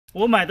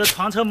我买的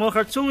床车魔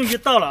盒终于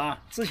到了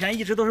啊！之前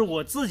一直都是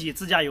我自己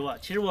自驾游啊。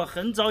其实我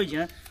很早以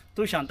前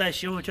都想带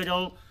媳妇娇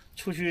娇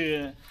出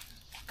去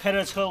开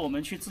着车，我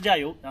们去自驾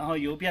游，然后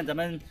游遍咱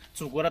们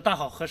祖国的大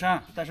好河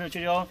山。但是娇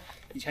娇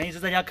以前一直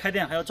在家开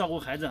店，还要照顾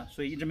孩子，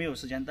所以一直没有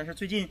时间。但是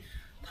最近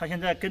她现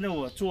在跟着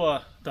我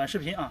做短视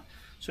频啊，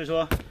所以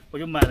说我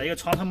就买了一个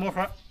床车魔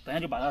盒，等下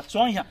就把它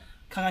装一下，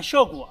看看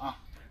效果啊。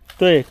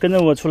对，跟着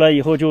我出来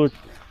以后就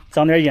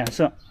长点眼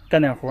色，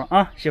干点活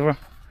啊，媳妇。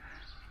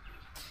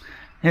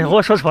哎，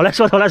我说错了，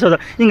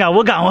应该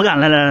我干，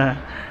来。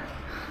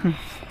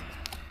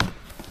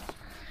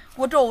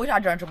我知道为啥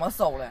这么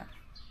瘦了，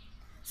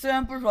虽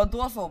然不是说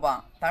多瘦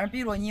吧，但是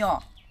比如你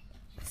要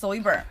瘦一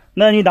半。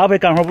那你搭配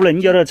干活不累，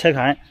你叫这拆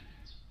开，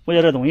我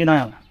叫这东西拿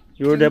下来，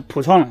一会儿得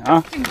铺床了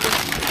啊。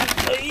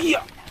哎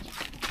呀，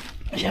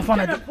先放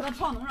在这。铺那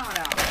床弄啥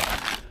了？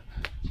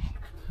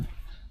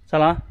咋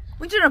了？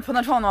我这铺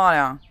那床弄啥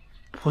了？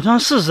铺床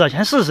试试啊，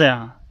先试试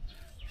呀。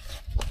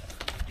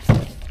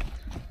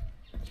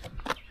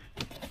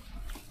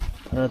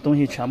东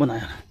西全部拿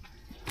下来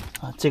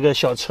啊！这个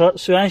小车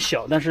虽然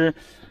小，但是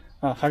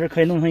啊，还是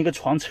可以弄成一个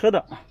床车的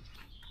啊。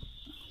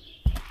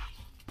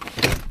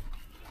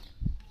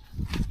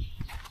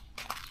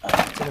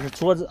这个是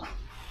桌子，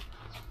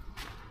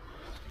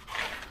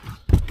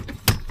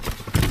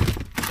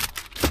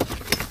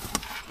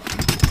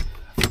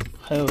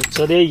还有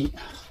折叠椅。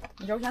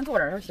你叫我先坐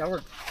这儿，小会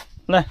儿。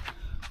来，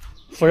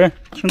夫人，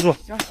请坐。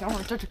小会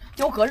儿，这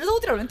叫我搁这走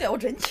地儿，你带我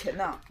真亲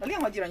呐！那凉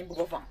快地儿你不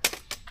给我放。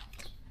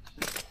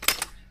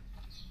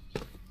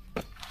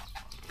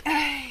哎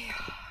呀，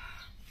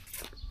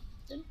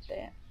真的。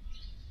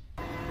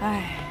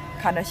哎，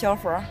看这小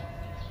花，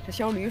这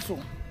小绿树，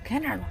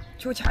看这儿吧，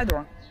去我掐一朵。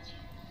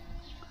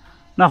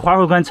那花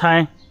会管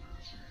采？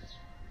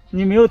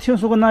你没有听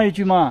说过那一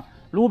句吗？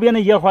路边的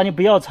野花你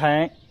不要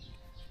采，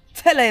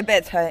采了也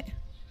白采。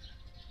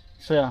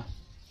是呀。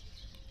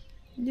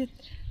你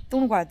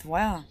懂得怪多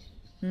呀。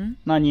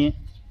那你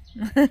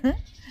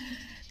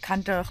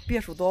看这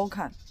别墅多好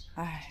看。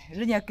哎，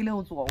人家给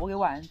了做，我给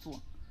外人做。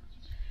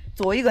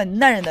作为一个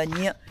男人的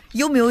你，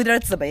有没有一点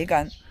自卑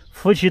感？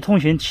夫妻同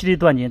心，其利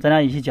断金，咱俩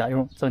一起加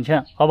油挣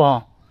钱，好不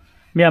好？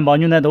面包、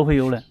牛奶都会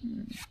有的。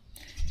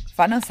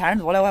反正30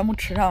多了，我还没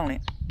吃上嘞，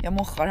也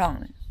没喝上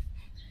嘞。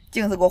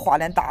净是给我画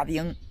点大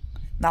饼，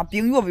那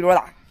饼越比越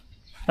大。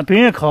那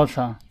饼也可好吃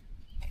啊。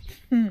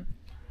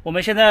我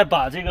们现在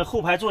把这个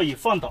后排座椅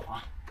放倒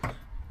啊。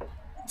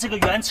这个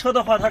原车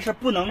的话，它是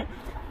不能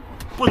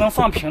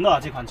放平的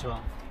啊，这款车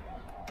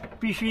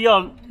必须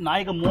要拿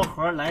一个魔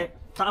盒来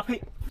搭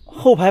配。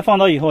后排放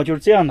倒以后就是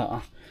这样的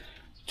啊，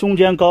中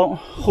间高，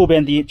后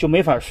边低，就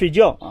没法睡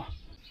觉啊。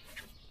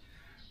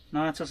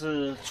那这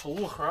是储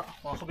物盒，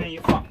往后边一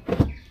放，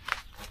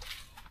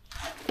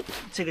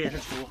这个也是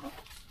储物盒，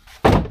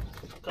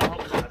刚好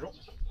卡住。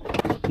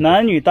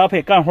男女搭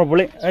配，干活不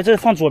累。哎，这是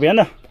放左边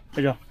的，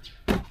这就。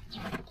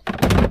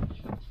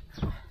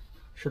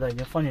是的，已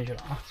经放进去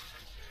了啊。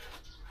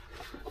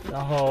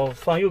然后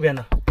放右边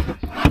的，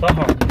刚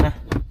好你看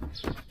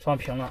放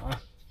平了啊。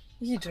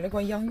一直在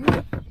管养鱼，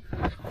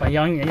管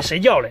养鱼，你睡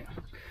觉嘞？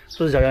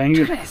都是叫养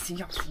鱼。睡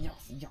觉。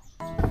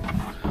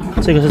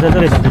这个是在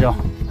这里的，这叫。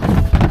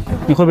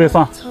你会不会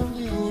放？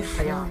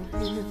哎呀，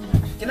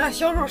今天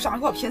小时候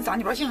上课拼3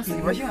级班行4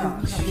级班行啊，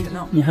那拼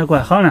呢。你还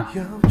怪行呢，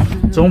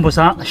中不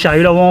傻，下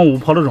雨了往屋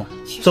跑得中，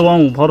这往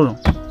屋跑得中。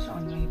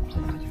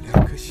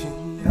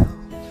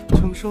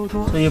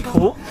这一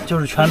铺就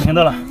是全平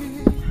的了。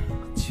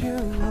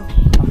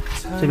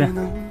这边。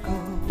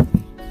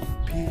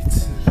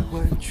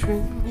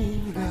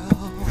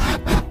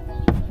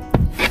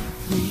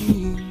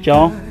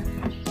娇，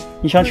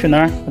你想去哪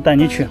儿？我带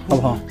你去，好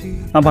不好？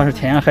哪怕是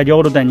天涯海角，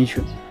我都带你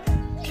去。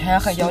天涯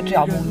海角，只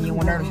要没你，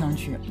我哪儿都想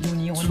去；有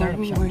你，我哪儿都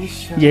不想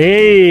去。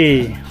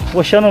耶！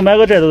我想到买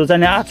个这都是咱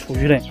俩出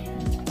去的。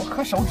我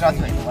可受这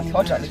罪了，我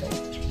挑这里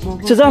头。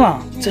这咋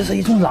了？这是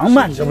一种浪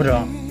漫，知不知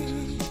道？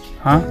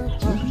啊？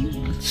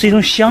是一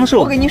种享受。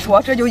我跟你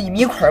说，这就1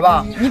米宽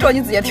吧？你知道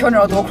你自己挑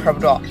这多宽不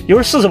知道？一会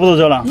儿试试不就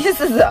知道了？你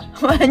试试，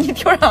你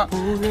挑上，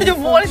它就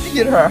摸的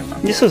地头。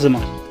你试试嘛。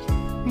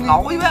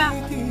老远。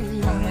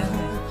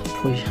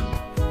瞅一下。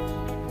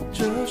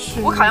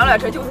我看下来，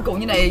这就是够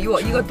你那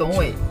一个吨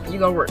位，一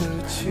个味儿。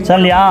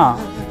咱俩。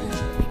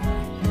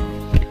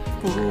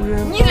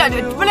你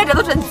这本来这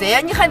都真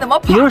窄，你还那么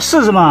胖，一会儿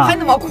试试嘛。还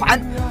那么宽。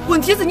问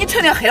题是你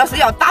成天黑了睡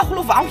觉，打呼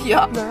噜放屁，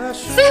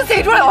谁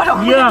睡着了？我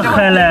说。呀，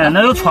黑嘞，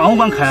那有窗户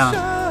管开啊，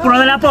不然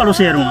咱俩抱着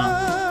睡得中啊。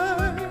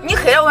你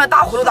黑了我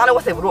打呼噜打的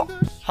我睡不着。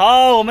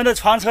好，我们的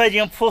床车已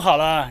经铺好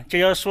了，就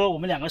要说我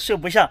们2个睡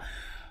不下，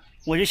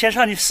我就先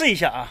上去试一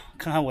下啊，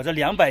看看我这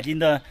200斤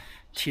的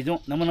体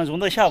重能不能容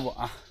得下我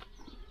啊。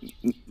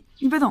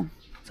你别动。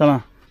咋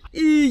了？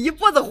一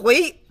脖子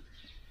灰。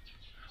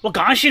我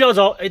刚洗了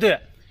澡，哎对，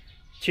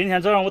今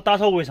天早上我打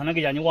扫卫生那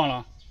个家你忘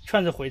了，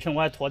全是灰尘，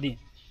我还拖地。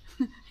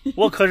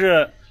我可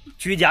是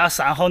居家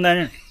3好男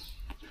人。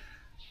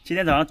今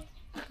天早上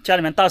家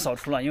里面大扫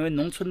除了，因为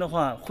农村的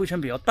话灰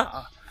尘比较大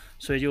啊，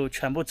所以就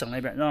全部整了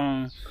一遍，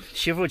让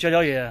媳妇娇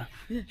娇也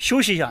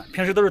休息一下。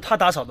平时都是她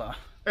打扫的。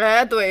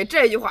哎，对，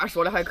这句话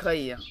说的还可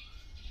以。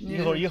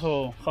以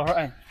后好好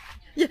爱。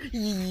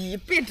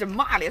别真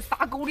麻了，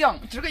撒狗粮，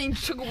只给你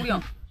吃狗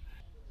粮。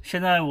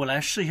现在我来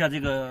试一下这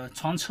个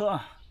床车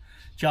啊，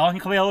脚你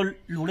可不要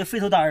撸的肥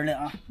头大耳的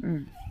啊。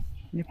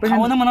你看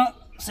我能不能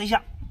塞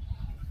下。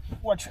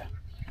我去，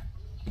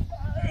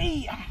哎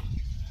呀，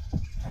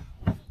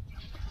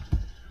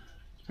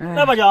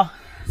来吧脚，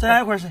咱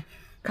俩一块塞。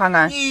看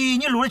看，咦，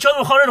你撸的角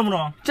度好点重不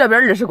重？这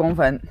边20公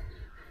分，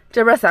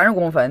这边30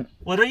公分。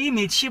我这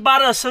1.78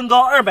米的身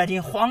高，200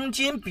斤，黄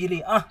金比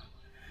例啊。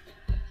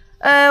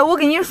我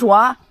跟你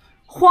说，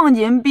黄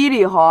金比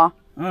例哈，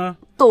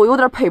都有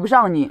点配不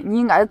上你，你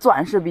应该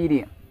钻石比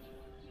例，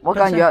我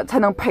感觉才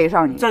能配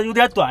上你。这有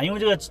点短，因为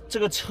这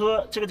个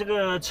车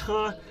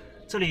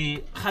这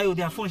里还有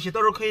点缝隙，到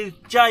时候可以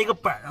加一个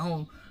板，然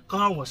后刚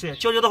好我睡。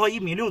娇娇的话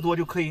1.6米多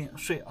就可以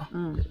睡啊。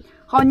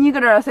好，你搁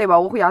这儿睡吧，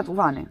我回家煮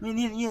饭呢。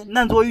你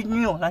男左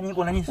女右，来你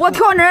过来你。我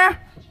调哪儿？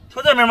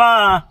调这边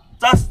嘛，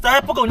咱还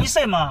不够你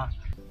睡嘛。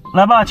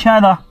来吧，亲爱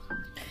的。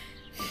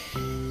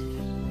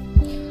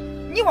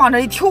你往这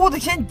一调，我都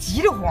嫌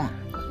急得慌。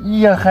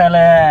呀嗨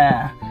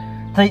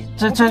嘞，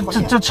这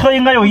车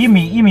应该有1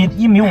米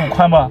5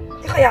宽吧？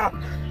哎呀，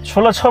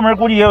除了车门，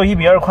估计也有1.2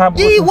米宽。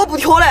咦，我不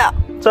调了。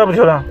再不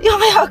调了？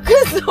哎呀，梗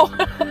死我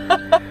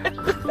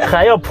了！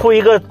还要铺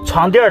一个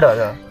床垫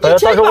的，到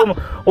时候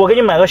我给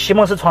你买个席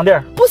梦思床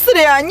垫。不是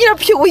的呀，你这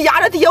屁股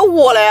压着底下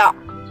窝了呀！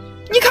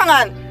你看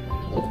看，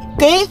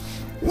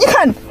你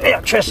看，哎呀，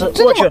确实，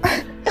我去，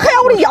还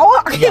要我的腰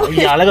啊！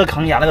压了个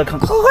坑，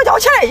快叫我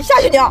起来，下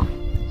去呢！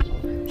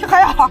还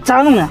要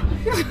咋弄呀？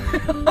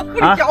我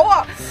的腰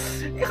啊！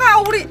你还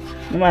要我的？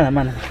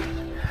慢点。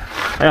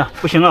哎呀，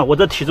不行啊，我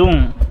这体重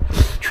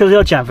确实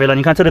要减肥了。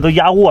你看这里都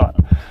压窝了，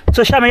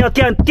这下面要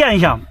垫一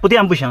下，不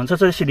垫不行。这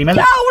里面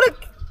的。我的。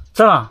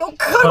这了，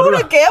磕住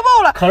了，盖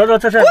爆了。磕到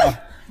这。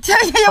行，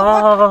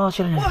好，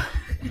行。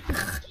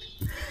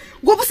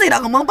我不睡那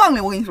个猛棒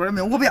的，我跟你说了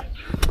没有？我不要。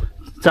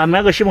咱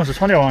买个席梦思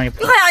床垫往一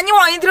铺。哎呀，你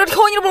往一点调，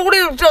你这不我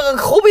的这个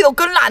后背都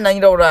跟烂了，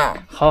你知不知道？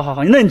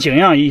好，你那景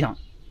样一样。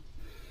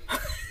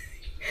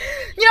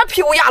你这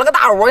屁股压了个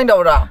大窝，你知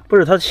不知道？不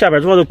是，它下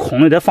边主要是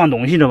空的，得放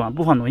东西，知道吧？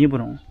不放东西不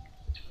中。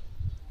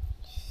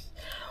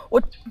我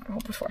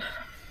不说了，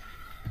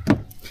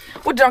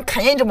我这样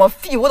看见你这么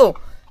肥，我。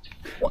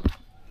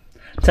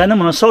咱能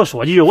不能少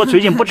说几句？我最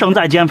近不正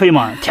在减肥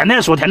吗？天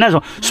天说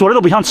的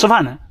都不想吃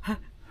饭呢。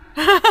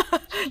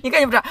你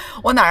看你不是，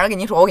我那儿跟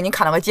你说，我给你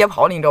看那个解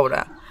剖的，你知不知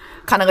道？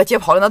看那个解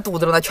剖的那肚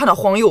子里那全是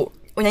黄油，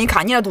我让你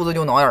看你那肚子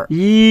就那样。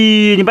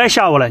咦，你别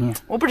吓我了你！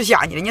我不是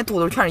吓你的，你肚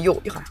子里全是油，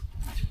你看。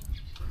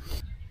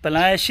本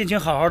来心情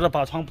好好的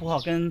把床铺好，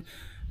跟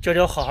娇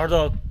娇好好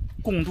的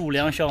共度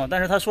良宵，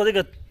但是他说这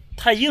个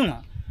太硬了，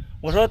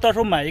我说到时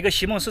候买一个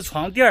席梦思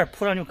床垫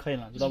铺上就可以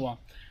了，知道不？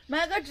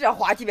买个这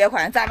花几百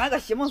块钱，再买个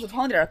席梦思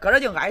床垫，搁这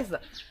就挨死。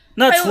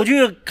那出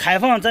去开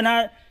放，咱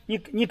俩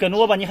你跟着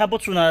我吧，你还不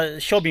住那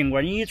小宾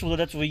馆，你一住都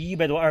得住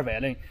100多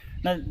200的，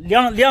那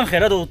两海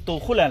的都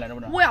回来了，是不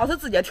是？我要是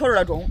直接调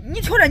这中，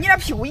你调这你那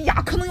屁股一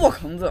压，可能有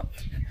坑子。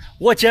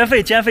我减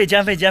肥，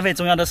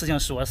重要的事情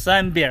说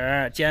3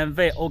遍，减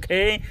肥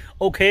OK。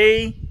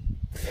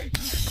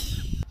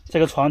这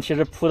个床其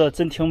实铺的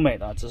真挺美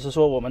的，只是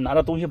说我们拿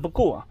的东西不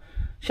够啊，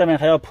下面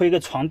还要铺一个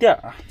床垫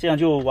啊，这样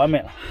就完美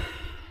了。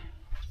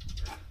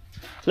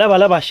来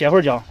吧，歇会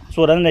儿觉，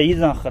坐在那椅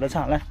子上喝着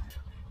茶，来，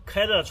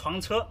开着床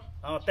车，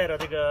然后带着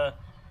这个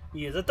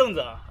椅子凳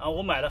子啊，然后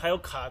我买的还有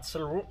卡瓷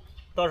炉，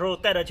到时候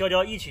带着娇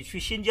娇一起去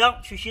新疆，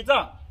去西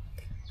藏，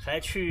还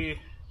去，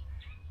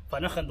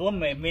反正很多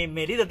美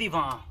丽的地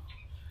方啊，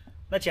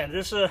那简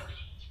直是，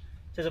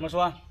这怎么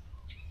说？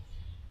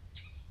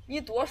你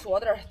多说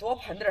点，多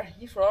喷点，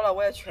你说了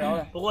我也去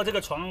了。不过这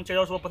个床娇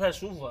娇说不太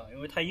舒服，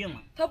因为太硬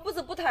了。它不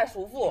是不太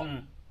舒服，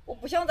我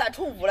不想再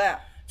重复了。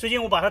最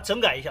近我把它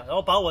整改一下，然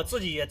后把我自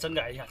己也整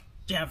改一下，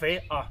减肥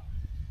啊！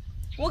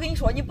我跟你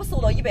说，你不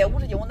瘦到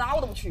150斤，我哪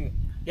我都不去。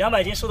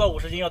200斤瘦到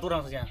50斤要多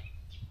长时间？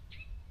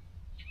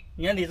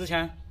年底之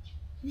前？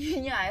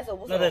你爱瘦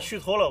不瘦？那得虚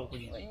脱了，我估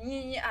计。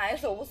你爱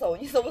瘦不瘦？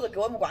你瘦不瘦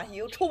跟我没关系，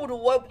又瞅不住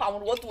我，又胖不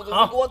住我，肚子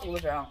搁我肚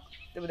子上，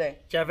对不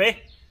对？减肥。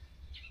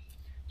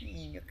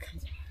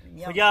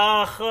回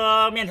家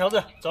喝面条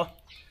子，走。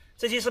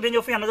这期视频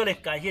就分享到这里，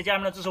感谢家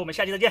人们的支持，我们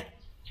下期再见，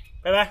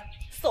拜拜。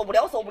受不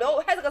了，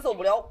还是个受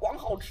不了，光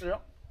好吃。